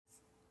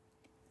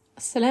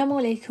Assalamu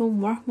alaikum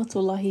wa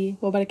rahmatullahi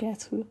wa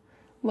barakatuh.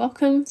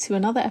 Welcome to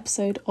another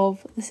episode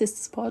of the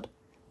Sisters Pod.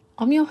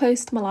 I'm your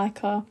host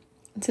Malaika,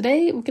 and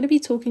today we're going to be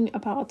talking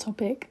about a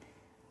topic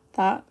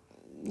that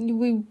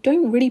we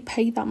don't really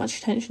pay that much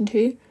attention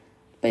to,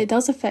 but it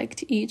does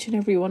affect each and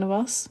every one of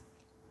us.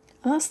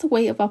 And that's the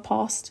weight of our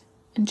past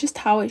and just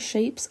how it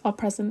shapes our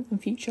present and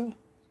future.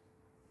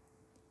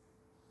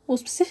 More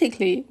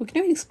specifically, we're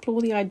going to explore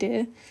the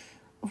idea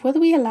of whether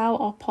we allow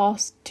our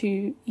past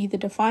to either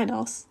define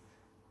us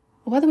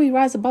or whether we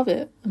rise above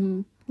it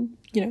and,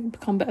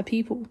 become better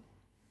people.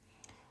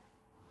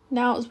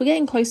 Now, as we're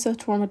getting closer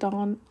to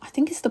Ramadan, I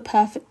think it's the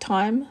perfect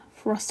time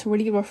for us to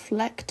really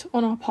reflect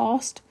on our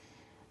past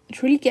and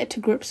to really get to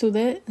grips with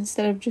it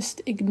instead of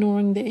just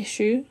ignoring the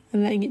issue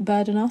and letting it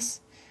burden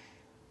us.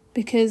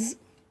 Because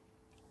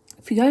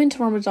if we go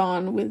into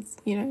Ramadan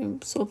with,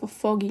 sort of a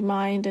foggy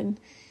mind and,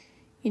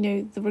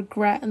 the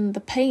regret and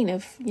the pain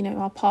of,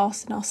 our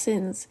past and our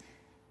sins,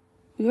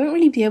 we won't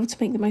really be able to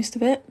make the most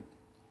of it.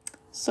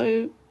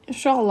 So,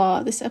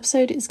 inshallah, this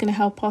episode is going to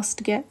help us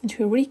to get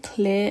into a really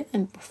clear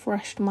and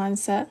refreshed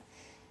mindset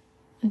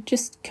and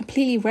just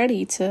completely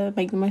ready to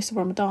make the most of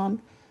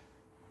Ramadan,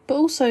 but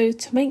also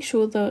to make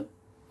sure that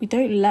we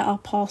don't let our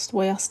past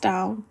weigh us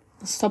down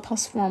and stop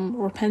us from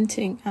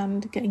repenting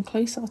and getting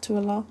closer to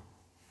Allah.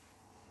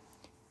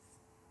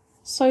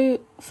 So,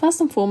 first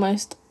and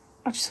foremost,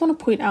 I just want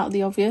to point out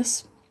the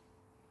obvious,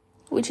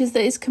 which is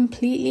that it's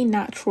completely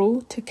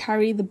natural to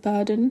carry the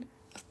burden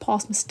of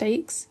past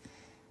mistakes.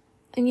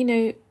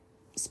 And,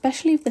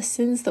 especially if the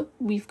sins that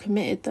we've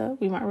committed that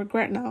we might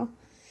regret now,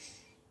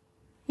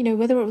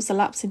 whether it was a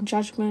lapse in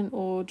judgment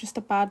or just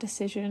a bad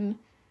decision,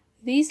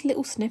 these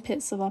little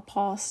snippets of our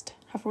past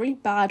have a really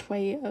bad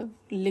way of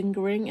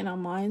lingering in our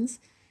minds.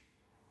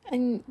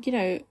 And,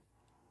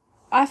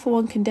 I for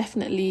one can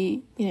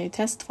definitely,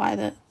 testify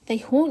that they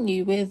haunt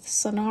you with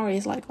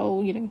scenarios like,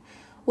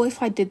 what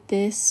if I did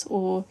this?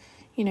 Or,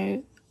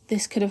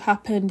 this could have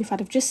happened if I'd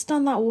have just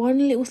done that one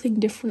little thing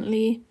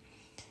differently.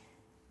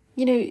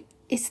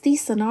 It's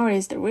these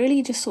scenarios that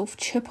really just sort of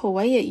chip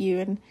away at you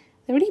and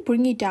they really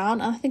bring you down.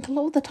 And I think a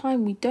lot of the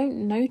time we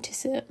don't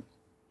notice it.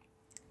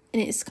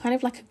 And it's kind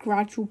of like a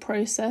gradual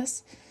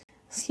process.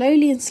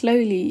 Slowly and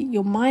slowly,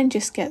 your mind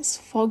just gets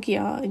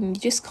foggier and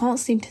you just can't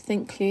seem to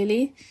think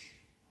clearly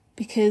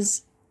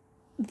because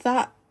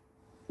that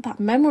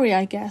memory,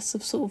 I guess,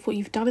 of sort of what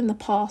you've done in the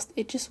past,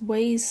 it just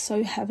weighs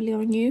so heavily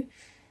on you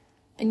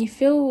and you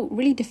feel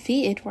really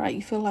defeated, right?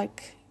 You feel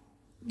like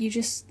you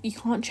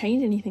can't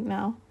change anything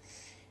now.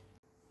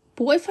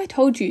 But what if I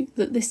told you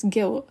that this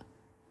guilt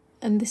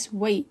and this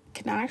weight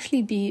can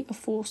actually be a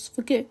force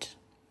for good?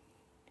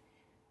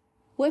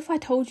 What if I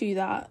told you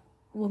that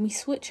when we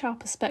switch our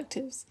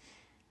perspectives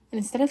and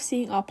instead of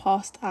seeing our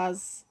past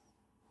as,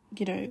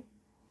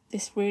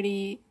 this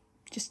really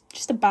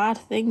just a bad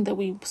thing that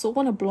we sort of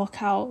want to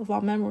block out of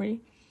our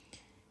memory,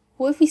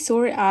 what if we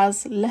saw it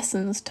as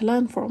lessons to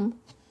learn from?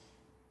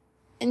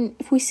 And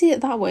if we see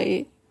it that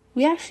way,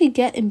 we actually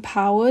get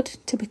empowered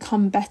to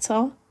become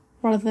better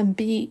rather than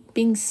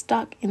being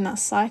stuck in that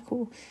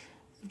cycle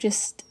of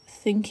just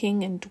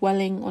thinking and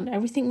dwelling on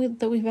everything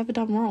that we've ever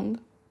done wrong.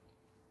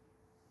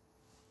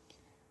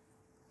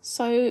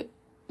 So,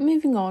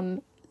 moving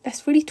on,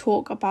 let's really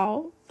talk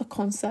about the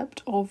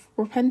concept of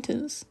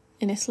repentance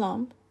in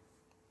Islam.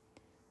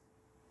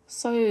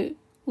 So,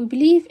 we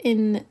believe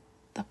in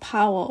the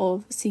power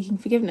of seeking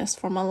forgiveness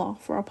from Allah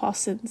for our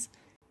past sins.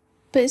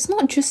 But it's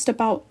not just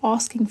about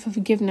asking for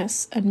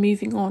forgiveness and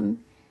moving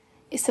on.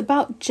 It's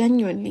about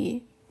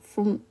genuinely,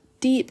 from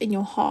deep in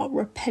your heart,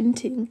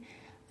 repenting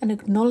and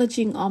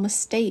acknowledging our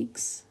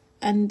mistakes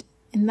and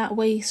in that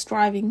way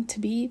striving to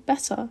be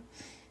better.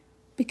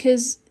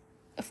 Because,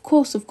 of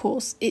course,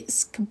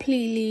 it's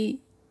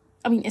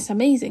it's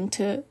amazing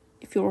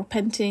if you're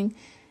repenting,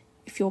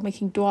 if you're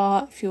making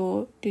dua, if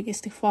you're doing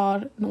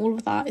istighfar and all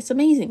of that, it's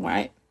amazing,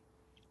 right?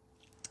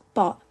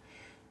 But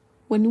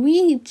when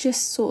we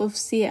just sort of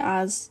see it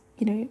as,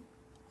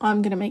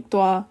 I'm going to make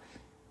dua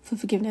for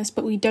forgiveness,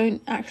 but we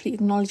don't actually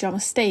acknowledge our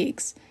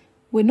mistakes,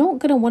 we're not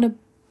going to want to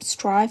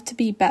strive to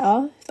be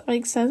better, if that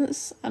makes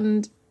sense.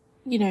 And,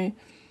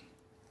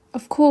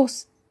 of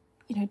course,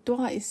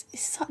 dua is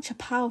such a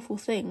powerful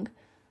thing,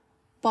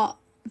 but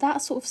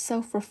that sort of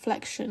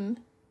self-reflection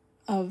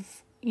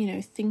of,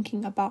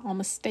 thinking about our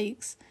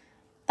mistakes,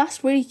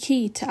 that's really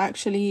key to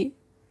actually,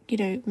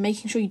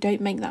 making sure you don't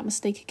make that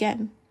mistake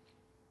again.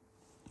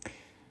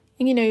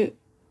 And,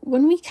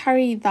 when we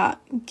carry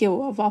that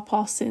guilt of our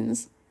past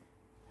sins,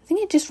 I think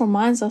it just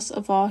reminds us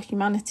of our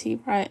humanity,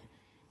 right?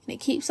 And it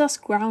keeps us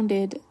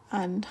grounded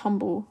and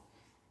humble.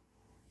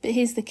 But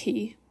here's the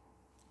key.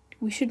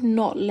 We should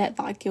not let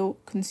that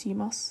guilt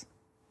consume us.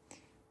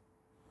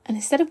 And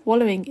instead of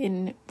wallowing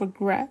in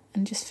regret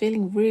and just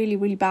feeling really,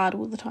 really bad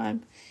all the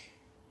time,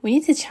 we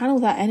need to channel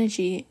that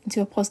energy into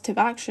a positive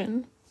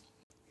action.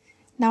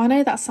 Now, I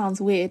know that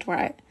sounds weird,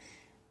 right?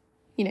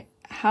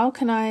 How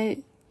can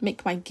I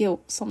make my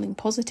guilt something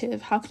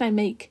positive? How can I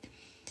make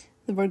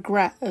the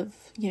regret of,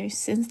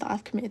 sins that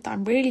I've committed that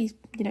I'm really,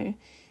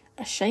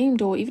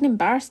 ashamed or even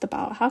embarrassed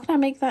about? How can I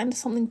make that into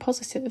something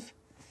positive?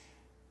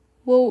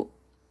 Well,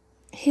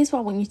 here's what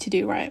I want you to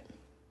do, right?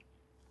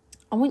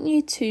 I want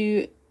you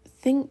to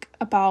think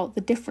about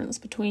the difference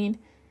between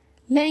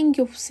letting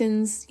your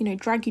sins,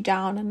 drag you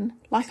down and,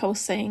 like I was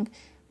saying,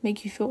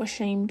 make you feel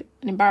ashamed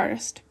and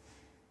embarrassed.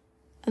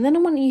 And then I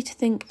want you to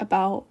think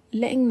about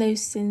letting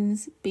those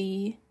sins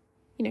be,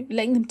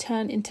 letting them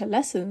turn into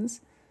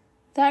lessons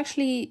that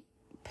actually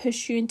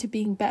push you into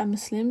being better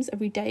Muslims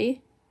every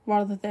day,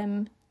 rather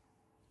than,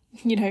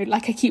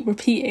 like I keep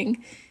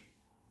repeating,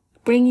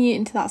 bringing you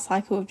into that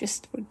cycle of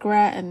just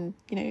regret and,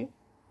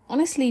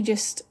 honestly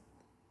just,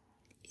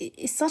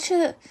 it's such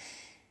a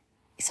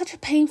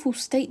painful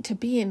state to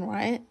be in,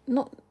 right?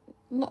 Not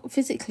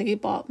physically,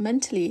 but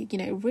mentally,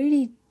 it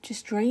really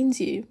just drains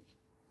you.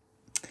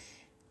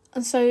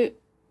 And so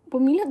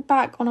when we look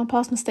back on our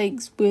past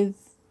mistakes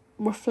with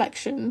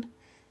reflection,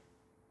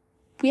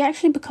 we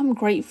actually become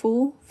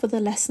grateful for the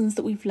lessons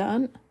that we've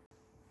learned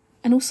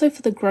and also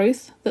for the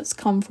growth that's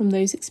come from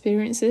those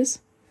experiences.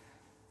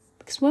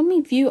 Because when we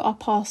view our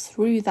past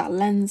through that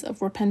lens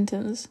of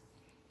repentance,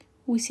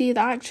 we see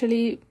that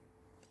actually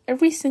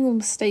every single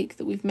mistake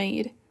that we've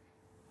made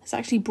has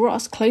actually brought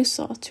us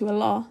closer to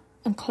Allah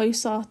and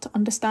closer to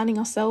understanding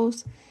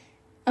ourselves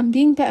and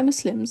being better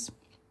Muslims.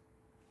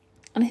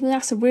 And I think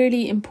that's a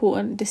really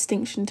important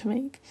distinction to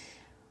make.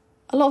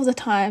 A lot of the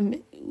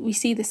time we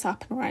see this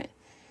happen, right?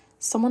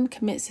 Someone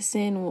commits a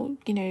sin or,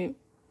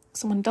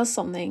 someone does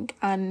something,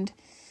 and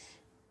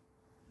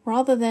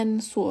rather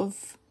than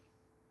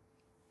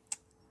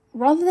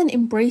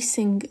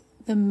embracing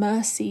the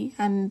mercy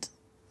and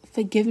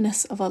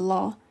forgiveness of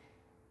Allah,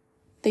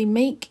 they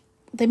make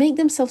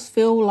themselves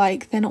feel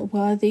like they're not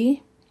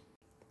worthy.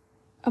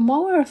 And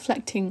while we're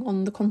reflecting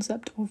on the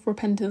concept of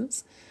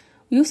repentance,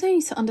 we also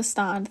need to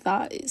understand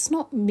that it's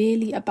not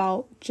merely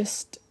about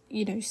just,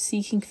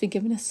 seeking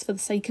forgiveness for the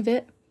sake of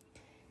it.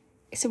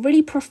 It's a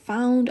really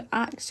profound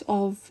act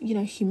of,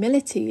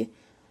 humility,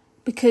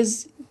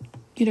 because,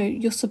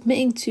 you're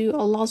submitting to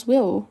Allah's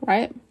will,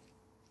 right?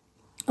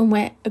 And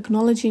we're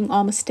acknowledging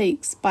our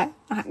mistakes by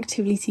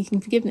actively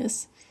seeking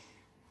forgiveness.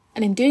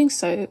 And in doing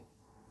so,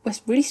 we're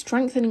really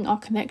strengthening our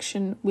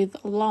connection with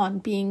Allah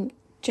and being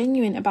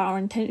genuine about our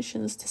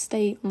intentions to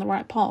stay on the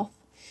right path.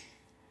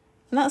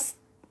 And that's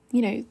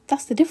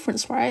the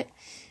difference, right?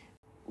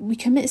 We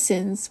commit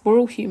sins, we're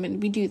all human,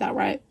 we do that,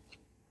 right?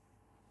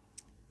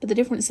 But the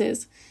difference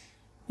is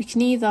we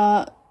can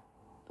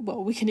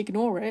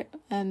ignore it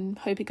and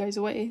hope it goes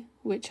away,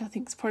 which I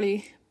think is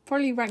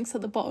probably ranks at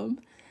the bottom,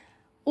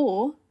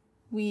 or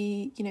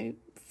we,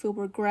 feel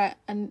regret.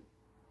 And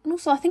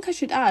also I think I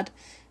should add,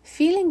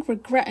 feeling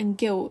regret and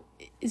guilt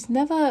it's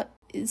never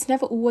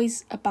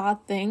always a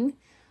bad thing,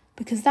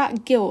 because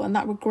that guilt and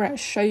that regret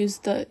shows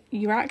that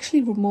you're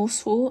actually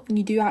remorseful and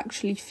you do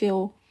actually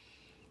feel,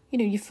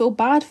 you feel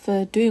bad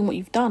for doing what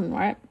you've done,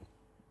 right?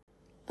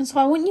 And so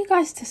I want you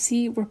guys to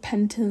see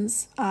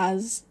repentance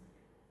as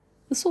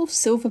the sort of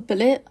silver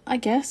bullet, I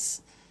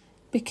guess,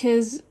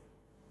 because,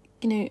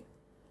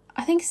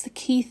 I think it's the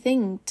key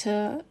thing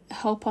to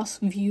help us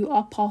view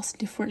our past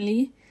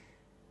differently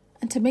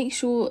and to make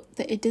sure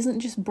that it doesn't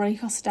just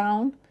break us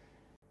down,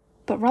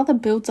 but rather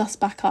builds us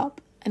back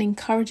up and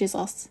encourages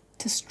us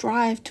to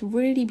strive to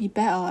really be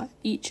better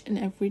each and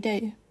every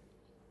day.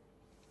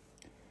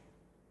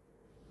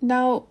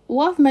 Now,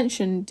 what I've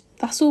mentioned,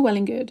 that's all well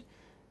and good,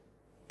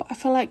 but I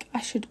feel like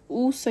I should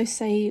also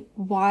say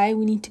why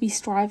we need to be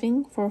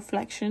striving for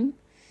reflection.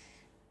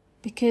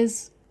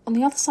 Because on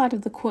the other side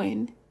of the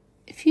coin,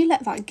 if you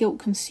let that guilt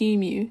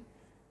consume you,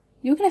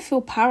 you're going to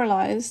feel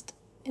paralysed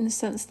in the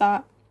sense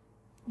that,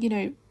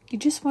 you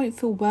just won't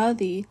feel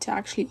worthy to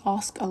actually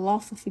ask Allah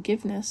for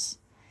forgiveness.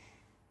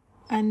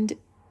 And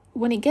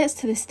when it gets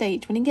to this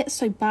stage, when it gets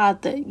so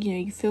bad that,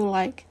 you feel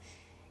like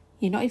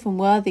you're not even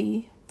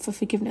worthy for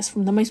forgiveness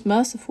from the most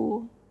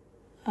merciful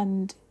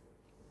and,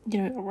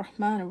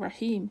 Ar-Rahman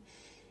Ar-Rahim,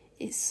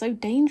 it's so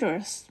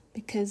dangerous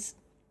because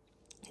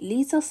it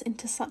leads us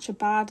into such a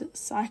bad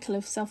cycle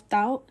of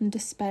self-doubt and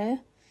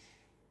despair.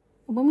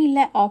 And when we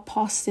let our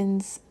past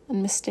sins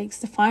and mistakes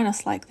define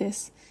us like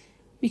this,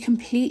 we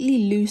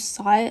completely lose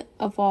sight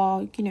of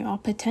our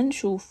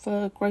potential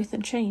for growth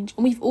and change.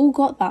 And we've all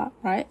got that,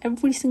 right?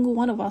 Every single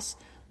one of us,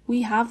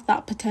 we have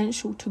that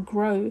potential to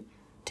grow,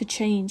 to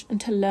change,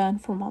 and to learn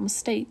from our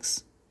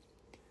mistakes.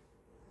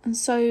 And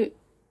so,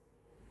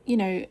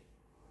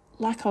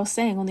 like I was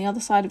saying, on the other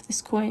side of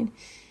this coin,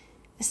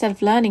 instead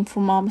of learning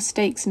from our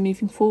mistakes and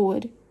moving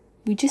forward,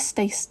 we just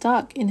stay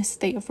stuck in a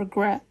state of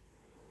regret.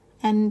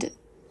 And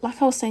like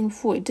I was saying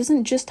before, it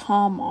doesn't just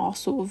harm our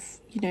sort of,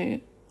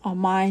 our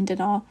mind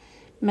and our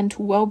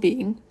mental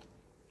well-being.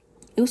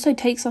 It also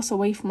takes us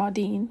away from our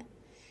deen.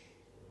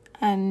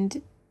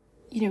 And,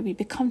 we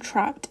become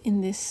trapped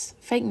in this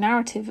fake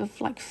narrative of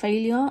like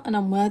failure and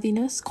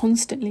unworthiness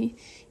constantly.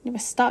 We're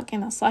stuck in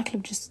that cycle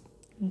of just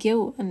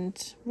guilt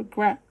and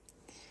regret.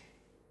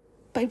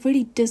 But it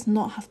really does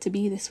not have to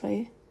be this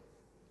way.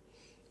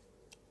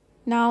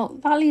 Now,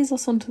 that leads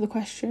us on to the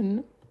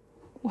question,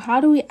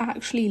 how do we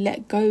actually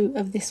let go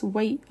of this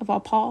weight of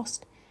our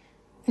past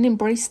and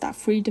embrace that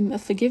freedom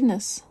of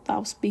forgiveness that I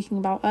was speaking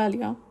about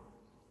earlier?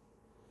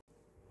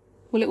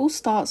 Well, it all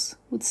starts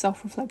with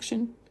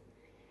self-reflection.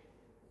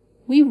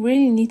 We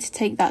really need to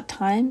take that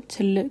time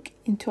to look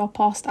into our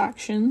past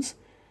actions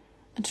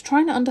and to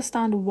try and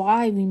understand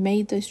why we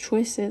made those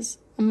choices,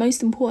 and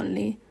most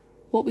importantly,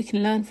 what we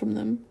can learn from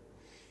them.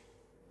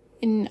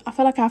 And I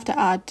feel like I have to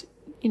add,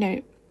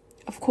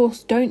 of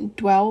course, don't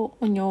dwell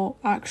on your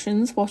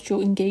actions whilst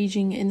you're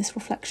engaging in this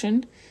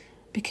reflection,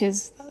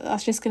 because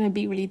that's just going to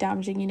be really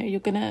damaging. You're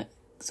going to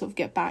sort of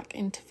get back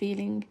into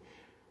feeling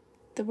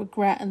the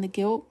regret and the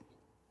guilt.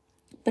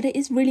 But it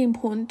is really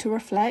important to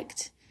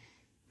reflect,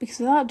 because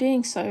without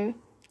doing so,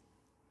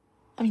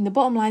 the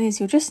bottom line is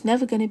you're just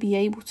never going to be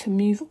able to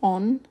move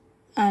on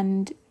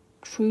and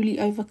truly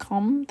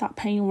overcome that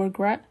pain or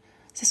regret.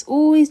 So it's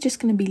always just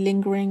going to be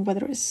lingering,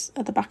 whether it's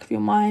at the back of your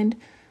mind,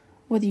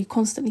 whether you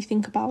constantly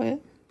think about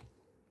it.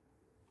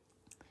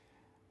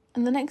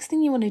 And the next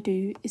thing you want to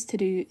do is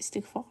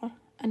istighfar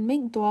and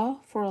make dua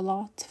for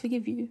Allah to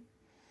forgive you.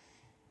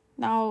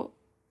 Now,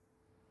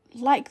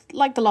 like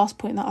the last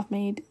point that I've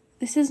made,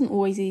 this isn't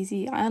always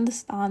easy. I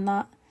understand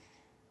that.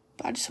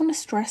 But I just want to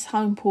stress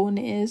how important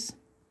it is.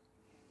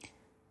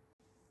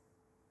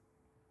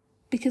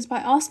 Because by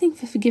asking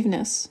for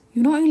forgiveness,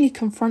 you're not only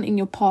confronting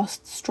your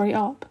past straight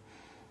up,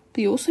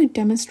 but you're also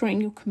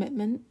demonstrating your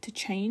commitment to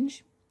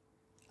change.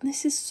 And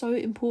this is so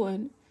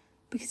important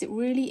because it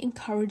really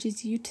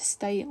encourages you to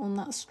stay on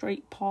that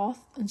straight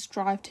path and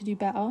strive to do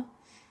better.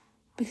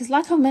 Because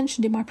like I've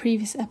mentioned in my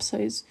previous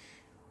episodes,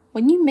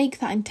 when you make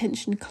that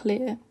intention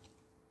clear,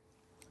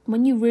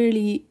 when you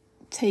really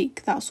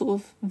take that sort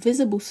of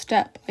visible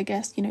step, I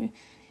guess, the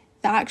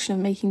action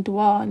of making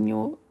dua,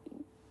 and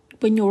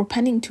when you're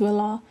repenting to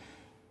Allah,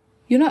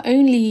 you're not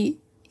only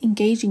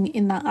engaging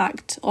in that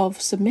act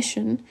of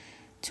submission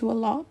to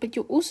Allah, but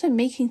you're also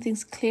making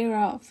things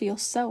clearer for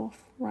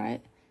yourself,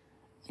 right?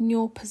 And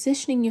you're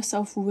positioning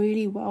yourself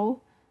really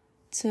well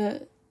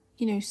to,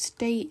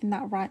 stay in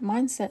that right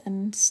mindset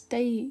and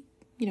stay,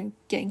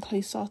 getting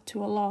closer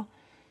to Allah.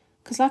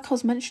 Because like I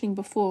was mentioning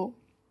before,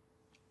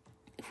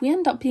 if we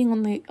end up being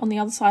on the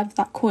other side of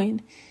that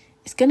coin,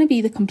 it's going to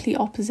be the complete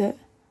opposite.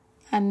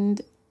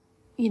 And,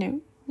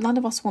 none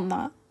of us want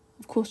that.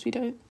 Of course we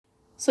don't.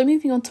 So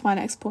moving on to my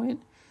next point,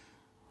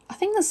 I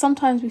think that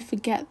sometimes we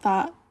forget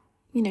that,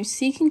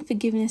 seeking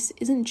forgiveness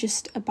isn't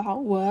just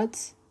about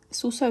words.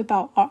 It's also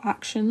about our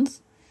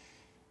actions.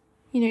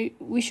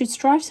 We should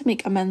strive to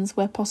make amends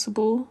where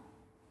possible.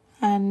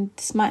 And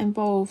this might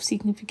involve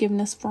seeking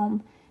forgiveness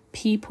from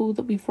people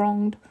that we've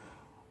wronged.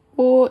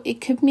 Or it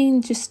could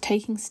mean just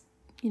taking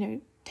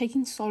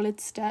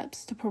solid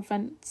steps to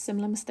prevent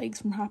similar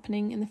mistakes from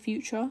happening in the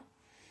future.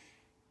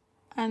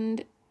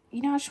 And, I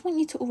just want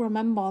you to all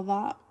remember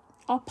that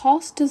our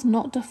past does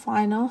not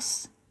define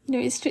us.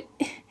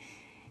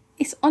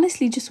 It's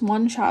honestly just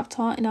one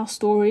chapter in our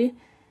story,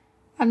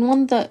 and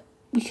one that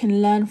we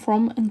can learn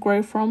from and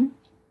grow from.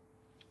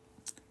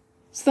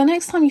 So the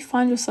next time you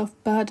find yourself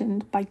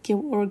burdened by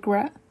guilt or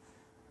regret,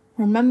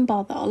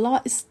 remember that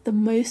Allah is the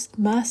most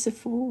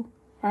merciful,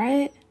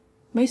 right?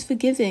 Most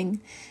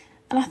forgiving.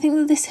 And I think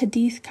that this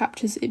hadith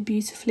captures it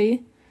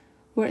beautifully,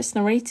 where it's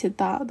narrated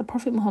that the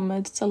Prophet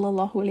Muhammad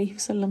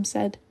ﷺ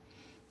said,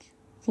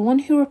 "The one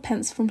who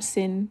repents from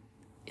sin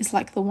is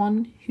like the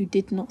one who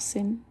did not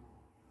sin."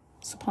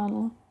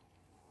 SubhanAllah.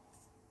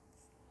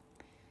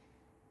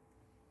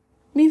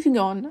 Moving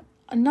on,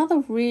 another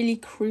really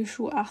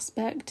crucial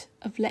aspect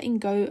of letting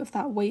go of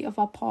that weight of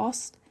our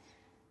past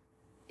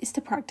is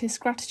to practice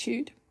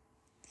gratitude.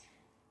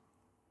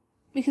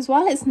 Because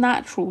while it's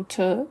natural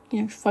to,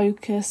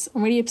 focus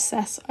and really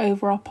obsess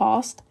over our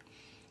past,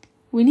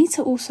 we need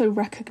to also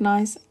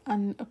recognise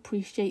and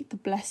appreciate the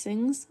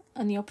blessings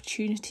and the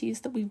opportunities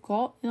that we've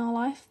got in our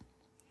life.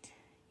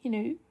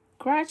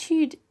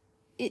 Gratitude,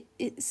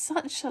 it's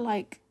such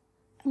a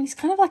it's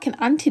kind of like an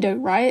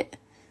antidote, right?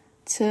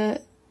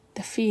 To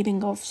the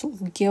feeling of sort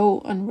of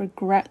guilt and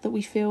regret that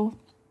we feel.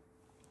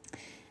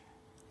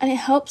 And it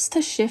helps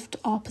to shift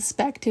our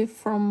perspective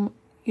from,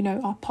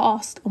 our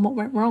past and what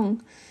went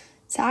wrong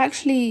to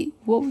actually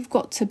what we've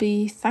got to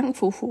be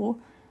thankful for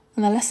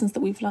and the lessons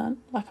that we've learned,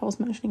 like I was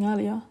mentioning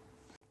earlier.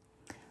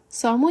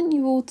 So I want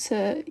you all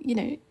to,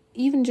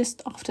 even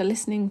just after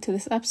listening to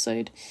this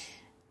episode,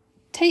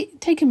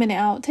 take a minute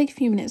out, take a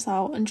few minutes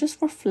out and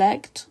just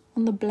reflect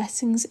on the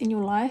blessings in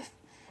your life,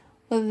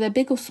 whether they're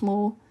big or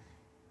small,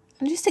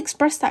 and just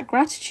express that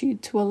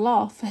gratitude to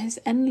Allah for His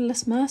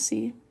endless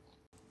mercy.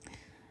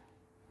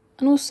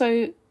 And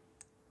also,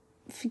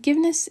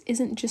 forgiveness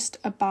isn't just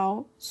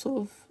about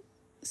sort of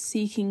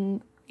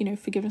seeking,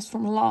 forgiveness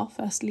from Allah,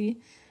 firstly,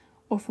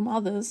 or from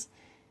others,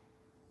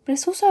 but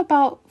it's also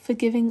about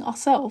forgiving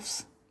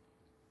ourselves.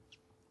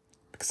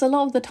 Because a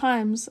lot of the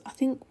times, I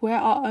think we're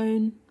our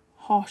own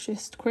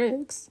harshest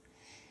critics.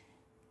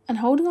 And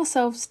holding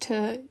ourselves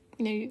to,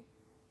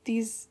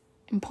 these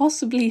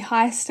impossibly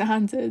high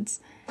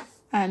standards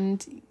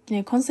and,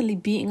 constantly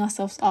beating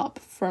ourselves up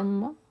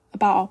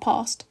about our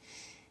past,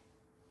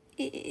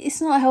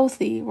 it's not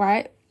healthy,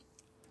 right?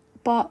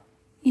 But,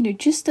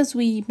 just as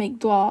we make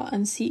dua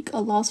and seek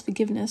Allah's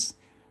forgiveness,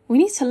 we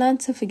need to learn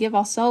to forgive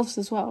ourselves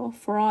as well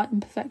for our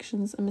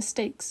imperfections and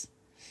mistakes.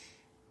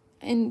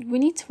 And we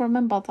need to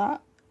remember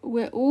that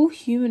we're all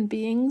human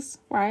beings,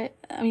 right?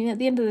 I mean, at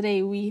the end of the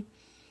day, we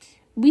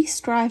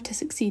strive to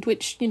succeed,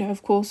 which,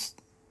 of course,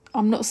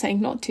 I'm not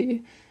saying not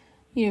to.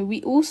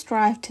 We all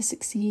strive to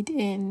succeed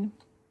in,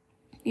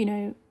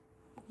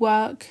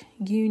 work,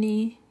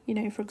 uni,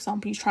 for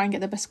example, you try and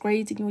get the best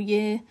grades in your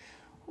year,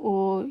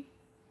 or,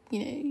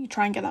 you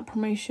try and get that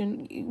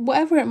promotion,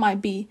 whatever it might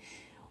be.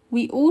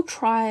 We all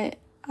try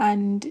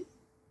and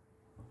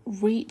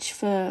reach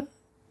for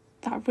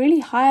that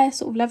really high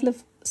sort of level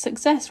of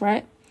success,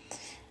 right?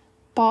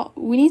 But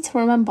we need to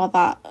remember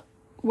that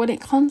when it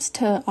comes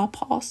to our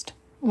past,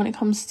 when it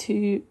comes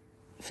to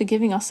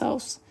forgiving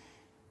ourselves,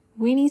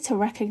 we need to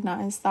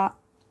recognize that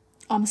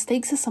our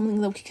mistakes are something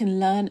that we can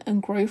learn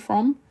and grow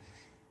from.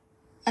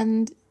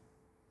 And,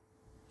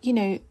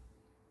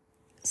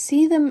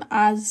 see them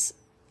as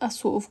a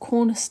sort of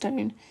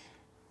cornerstone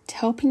to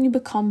helping you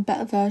become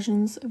better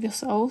versions of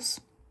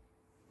yourselves.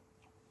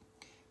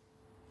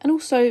 And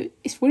also,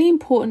 it's really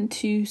important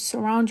to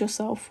surround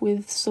yourself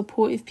with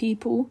supportive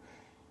people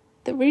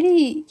that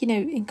really,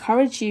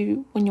 encourage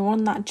you when you're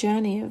on that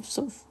journey of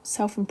sort of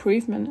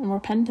self-improvement and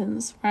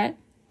repentance, right?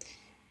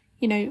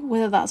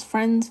 Whether that's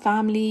friends,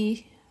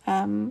 family,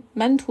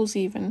 mentors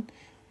even,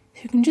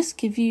 who can just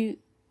give you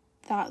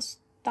that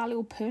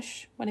little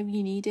push whenever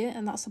you need it,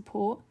 and that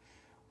support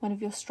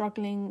whenever you're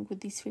struggling with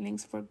these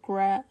feelings of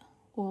regret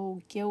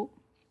or guilt.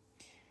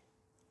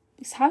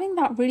 Because having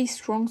that really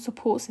strong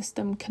support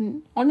system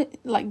can,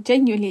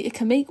 genuinely, it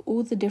can make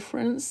all the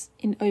difference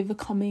in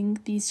overcoming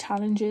these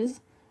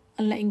challenges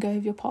and letting go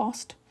of your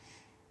past.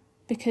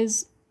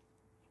 Because,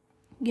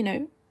 you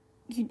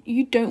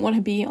don't want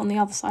to be on the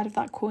other side of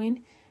that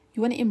coin.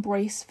 You want to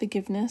embrace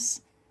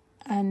forgiveness,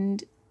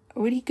 and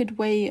a really good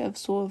way of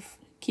sort of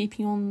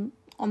keeping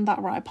on that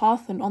right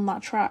path and on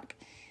that track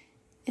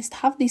is to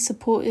have these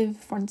supportive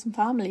friends and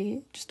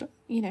family. Just,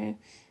 you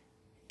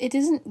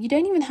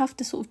don't even have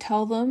to sort of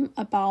tell them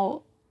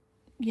about,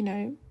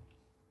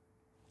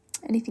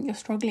 anything you're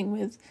struggling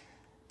with,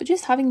 but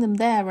just having them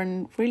there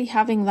and really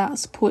having that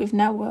supportive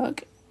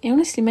network, it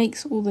honestly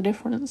makes all the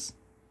difference.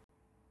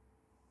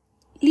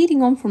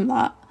 Leading on from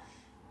that,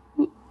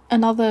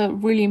 another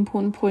really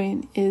important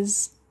point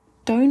is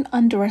don't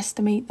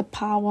underestimate the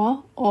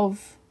power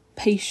of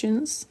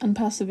patience and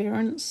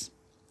perseverance.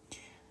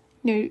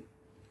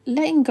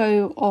 Letting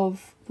go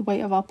of the weight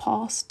of our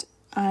past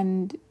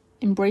and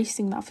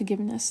embracing that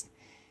forgiveness,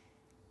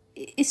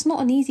 it's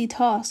not an easy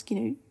task.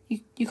 You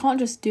can't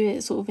just do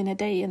it sort of in a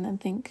day and then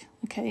think,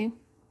 okay,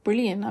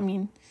 brilliant, I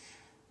mean,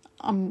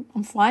 I'm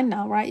fine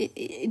now, right?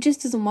 It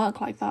just doesn't work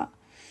like that.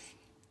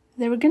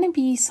 There are going to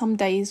be some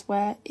days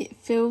where it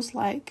feels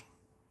like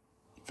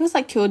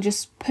you're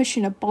just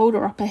pushing a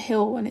boulder up a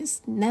hill and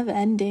it's never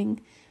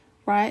ending,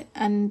 right?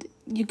 And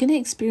you're going to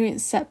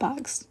experience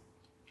setbacks.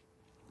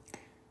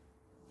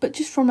 But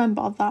just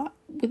remember that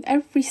with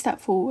every step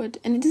forward,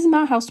 and it doesn't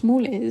matter how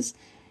small it is,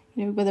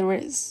 whether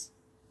it's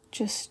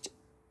just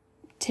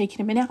taking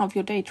a minute out of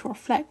your day to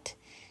reflect,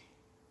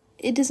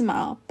 it doesn't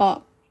matter.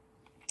 But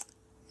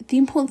the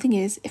important thing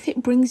is, if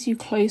it brings you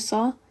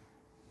closer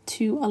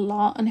to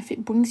Allah, and if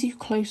it brings you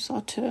closer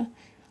to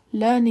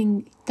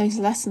learning those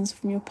lessons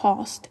from your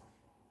past,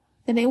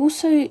 then it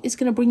also is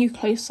going to bring you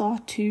closer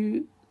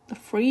to the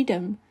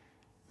freedom,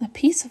 the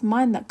peace of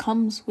mind that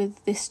comes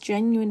with this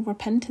genuine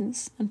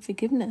repentance and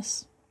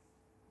forgiveness.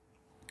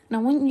 And I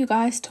want you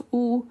guys to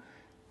all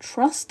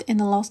trust in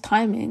Allah's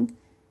timing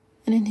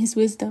and in His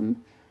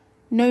wisdom,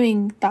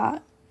 knowing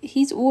that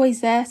He's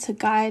always there to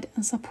guide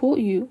and support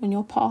you on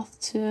your path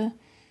to,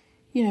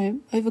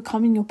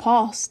 overcoming your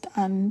past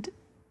and,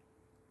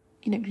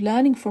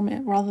 learning from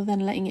it rather than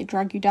letting it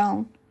drag you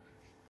down.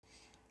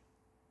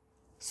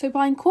 So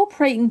by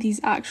incorporating these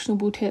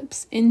actionable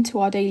tips into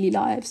our daily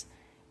lives,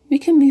 we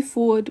can move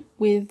forward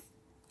with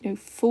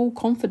full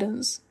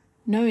confidence,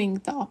 knowing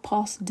that our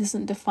past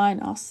doesn't define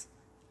us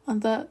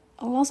and that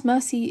Allah's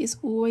mercy is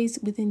always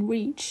within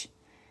reach.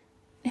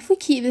 If we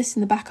keep this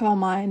in the back of our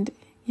mind,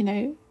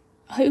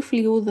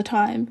 hopefully all the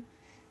time,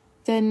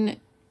 then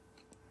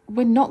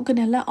we're not going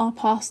to let our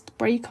past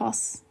break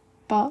us,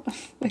 but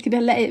we're going to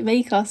let it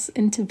make us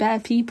into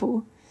better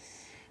people.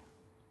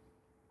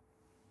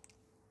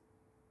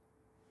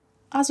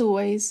 As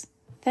always,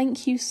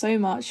 thank you so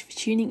much for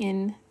tuning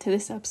in to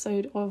this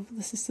episode of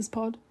the Sisters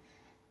Pod.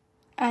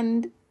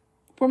 And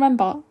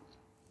remember,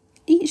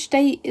 each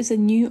day is a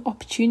new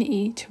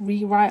opportunity to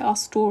rewrite our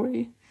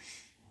story.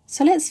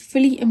 So let's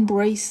fully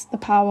embrace the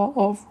power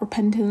of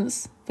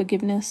repentance,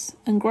 forgiveness,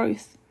 and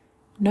growth,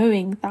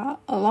 knowing that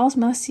Allah's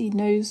mercy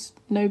knows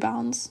no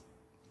bounds.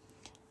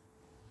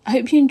 I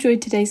hope you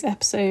enjoyed today's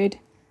episode.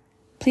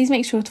 Please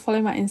make sure to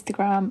follow my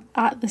Instagram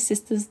at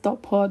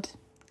thesisters.pod.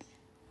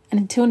 And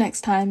until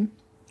next time,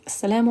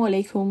 Assalamu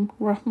alaikum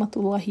wa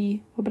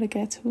rahmatullahi wa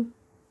barakatuh.